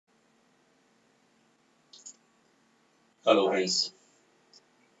Hello friends.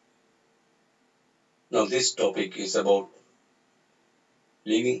 Now this topic is about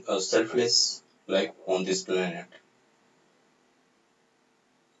living a selfless life on this planet.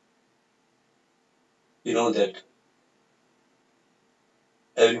 You know that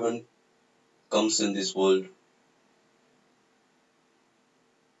everyone comes in this world,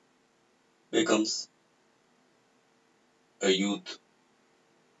 becomes a youth,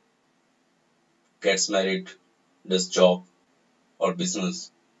 gets married, does job or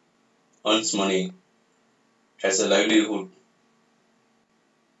business, earns money, has a livelihood,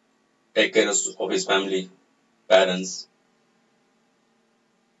 take care of his family, parents,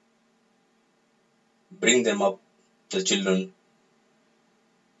 bring them up, the children,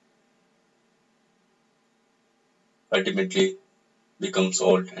 ultimately becomes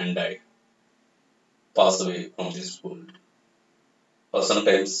old and die, pass away from this world. Or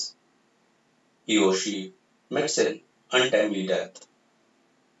sometimes he or she meets an untimely death.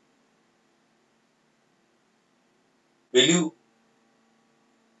 We live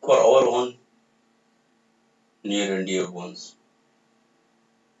for our own near and dear ones.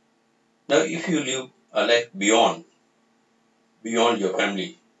 Now, if you live a life beyond your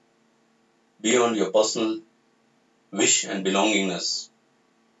family, beyond your personal wish and belongingness,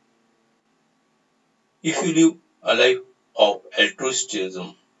 if you live a life of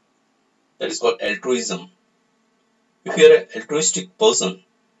altruism, that is called altruism, if you are an altruistic person,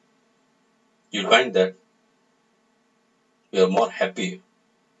 you'll find that you are more happier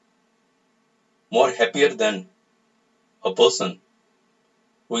than a person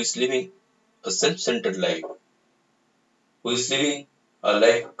who is living a self-centered life, who is living a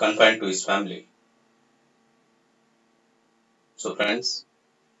life confined to his family. So friends,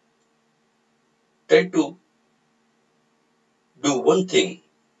 try to do one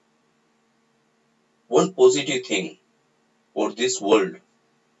positive thing for this world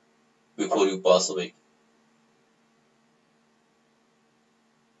before you pass away.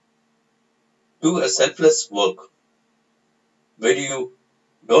 Do a selfless work where you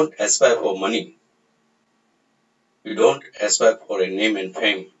don't aspire for money, you don't aspire for a name and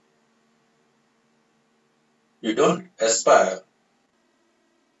fame, you don't aspire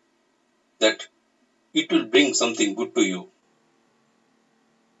that it will bring something good to you.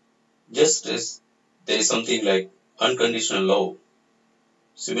 Just as there is something like unconditional love,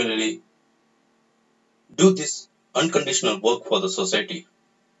 similarly, do this unconditional work for the society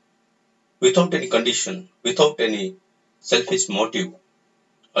without any condition, without any selfish motive,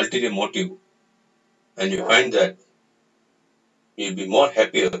 ulterior motive, and you find that you'll be more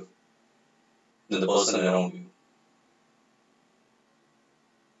happier than the person around you.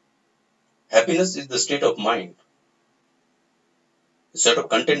 Happiness is the state of mind, a state of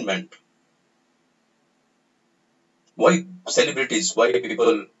contentment. Why celebrities, why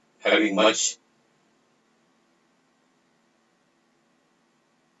people having much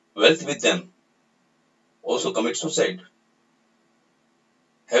wealth with them also commit suicide?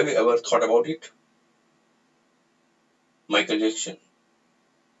 Have you ever thought about it? Michael Jackson,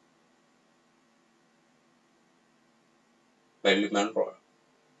 Marilyn Monroe.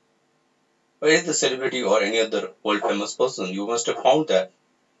 Why is the celebrity or any other world famous person? You must have found that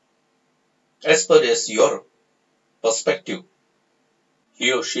as per as your perspective,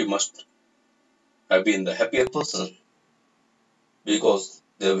 he or she must have been the happier person because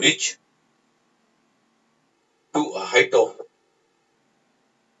they've reached to a height of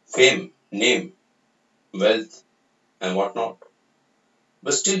fame, name, wealth, and whatnot.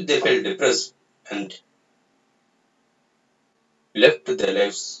 But still they felt depressed and left their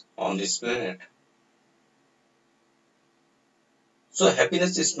lives on this planet. So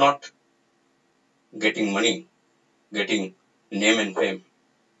happiness is not getting money, getting name and fame.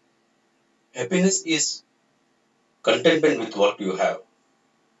 Happiness is contentment with what you have.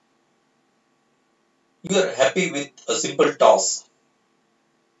 You are happy with a simple task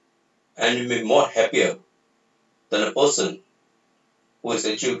and you will be more happier than a person who has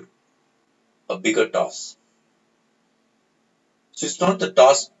achieved a bigger task. So it's not the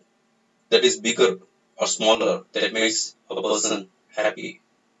task that is bigger or smaller that makes a person happy.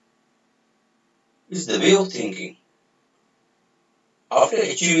 It's the way of thinking. After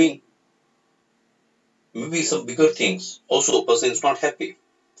achieving maybe some bigger things, also a person is not happy.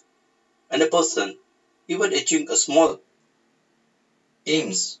 And a person, even achieving a small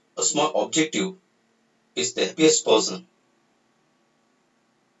aims, a small objective, is the happiest person.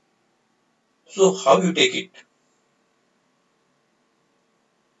 So how you take it?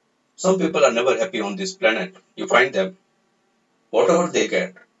 Some people are never happy on this planet. You find them, whatever they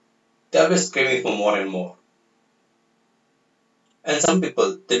get, they are always craving for more and more. And some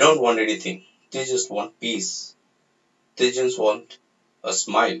people, they don't want anything. They just want peace. They just want a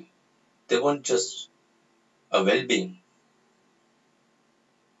smile. They want just a well-being.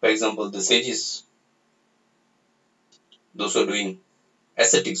 For example, the sages, those who are doing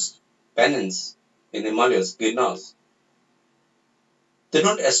ascetics, penance in Himalayas, Girnars, they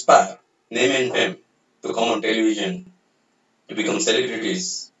don't aspire name and fame to come on television, to become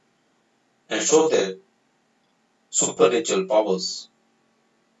celebrities and show their supernatural powers,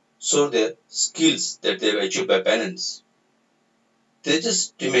 show their skills that they have achieved by penance. They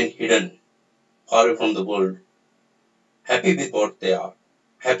just remain hidden, far away from the world, happy with what they are,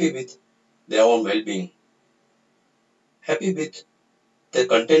 happy with their own well-being, happy with their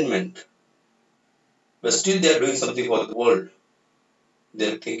contentment, but still they are doing something for the world.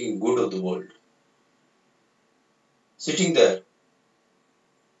 They are thinking good of the world. Sitting there,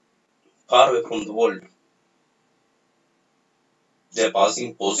 far away from the world, they are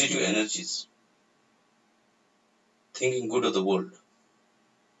passing positive energies, thinking good of the world,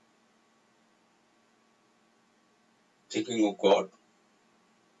 thinking of God,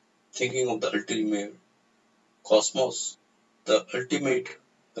 thinking of the ultimate cosmos, the ultimate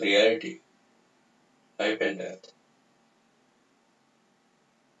reality, life and death.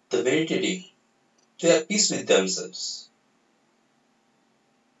 The meditating, they are at peace with themselves.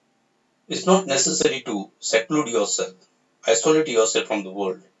 It's not necessary to seclude yourself, isolate yourself from the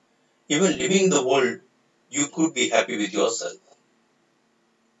world. Even living in the world, you could be happy with yourself.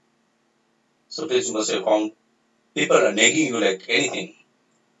 Sometimes you must have found people are nagging you like anything.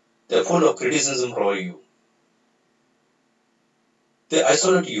 They're full of criticism for you. They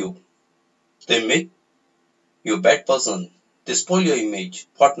isolate you. They make you a bad person. They spoil your image,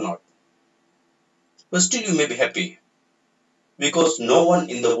 whatnot. But still you may be happy. Because no one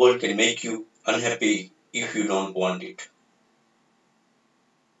in the world can make you unhappy if you don't want it.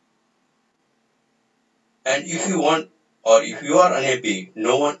 And if you want or if you are unhappy,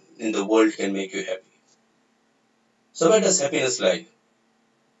 no one in the world can make you happy. So where does happiness lie?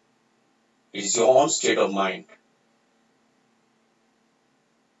 It is your own state of mind.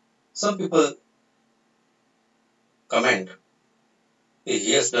 Some people comment, hey,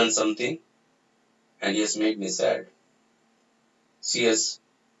 he has done something and he has made me sad. She has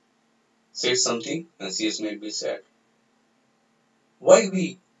said something and she has made me sad. Why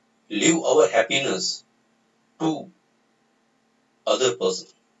we leave our happiness to other person?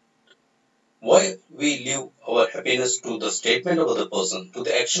 Why we leave our happiness to the statement of other person, to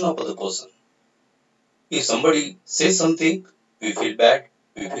the action of other person? If somebody says something, we feel bad,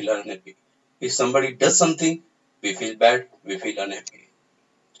 we feel unhappy. If somebody does something, we feel bad, we feel unhappy.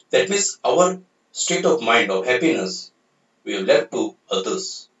 That means our state of mind of happiness, we have left to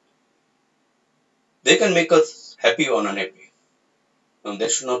others. They can make us happy or unhappy. And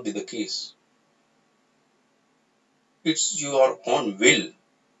that should not be the case. It's your own will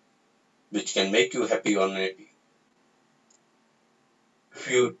which can make you happy or unhappy.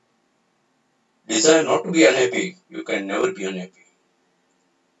 If you desire not to be unhappy, you can never be unhappy.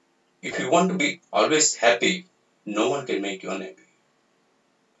 If you want to be always happy, no one can make you unhappy.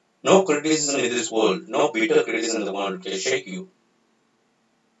 No criticism in this world, no bitter criticism in the world can shake you.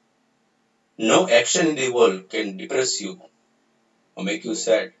 No action in the world can depress you or make you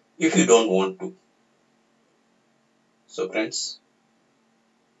sad if you don't want to. So friends,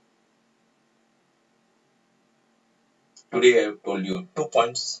 today I have told you 2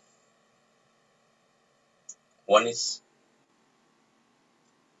 points. One is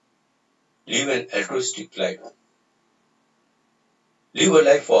live an altruistic life. Live a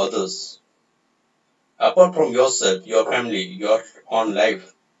life for others. Apart from yourself, your family, your own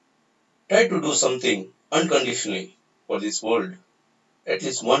life, try to do something unconditionally for this world. At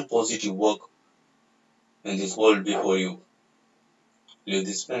least one positive work in this world before you leave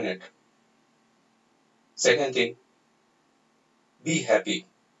this planet. Second thing, be happy,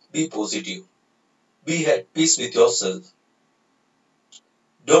 be positive, be at peace with yourself.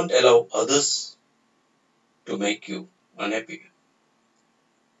 Don't allow others to make you unhappy.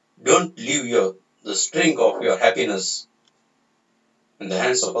 Don't leave the string of your happiness in the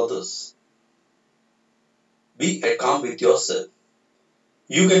hands of others. Be at calm with yourself.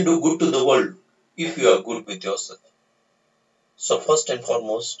 You can do good to the world if you are good with yourself. So first and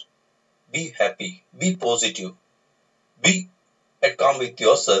foremost, be happy, be positive, be at calm with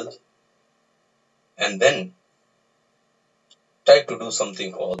yourself, and then try to do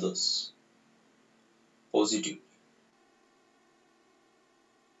something for others. Positive.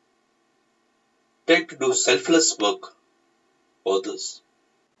 Try to do selfless work for others.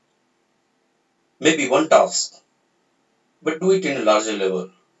 Maybe one task but do it in a larger level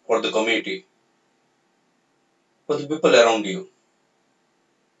for the community, for the people around you,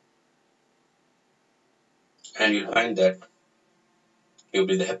 and you'll find that you'll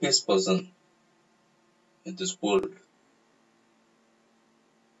be the happiest person in this world.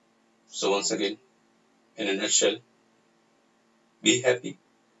 So once again, in a nutshell, be happy,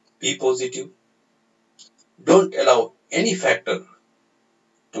 be positive, don't allow any factor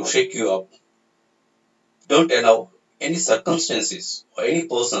to shake you up, don't allow any circumstances or any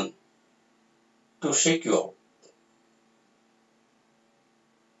person to shake you up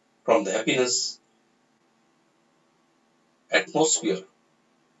from the happiness atmosphere,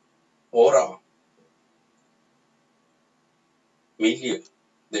 aura, milieu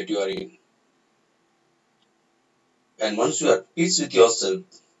that you are in. And once you are at peace with yourself,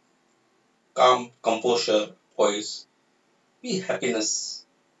 calm, composure, poise, be happiness.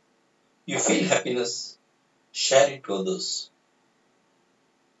 You feel happiness, share it to others.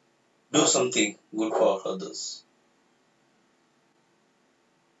 Do something good for others.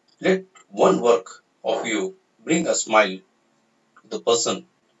 Let one work of you bring a smile to the person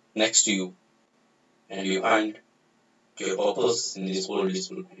next to you, and you find your purpose in this world is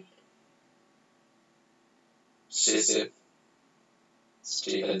fulfilled. Stay safe,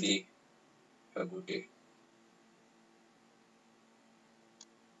 stay healthy, have a good day.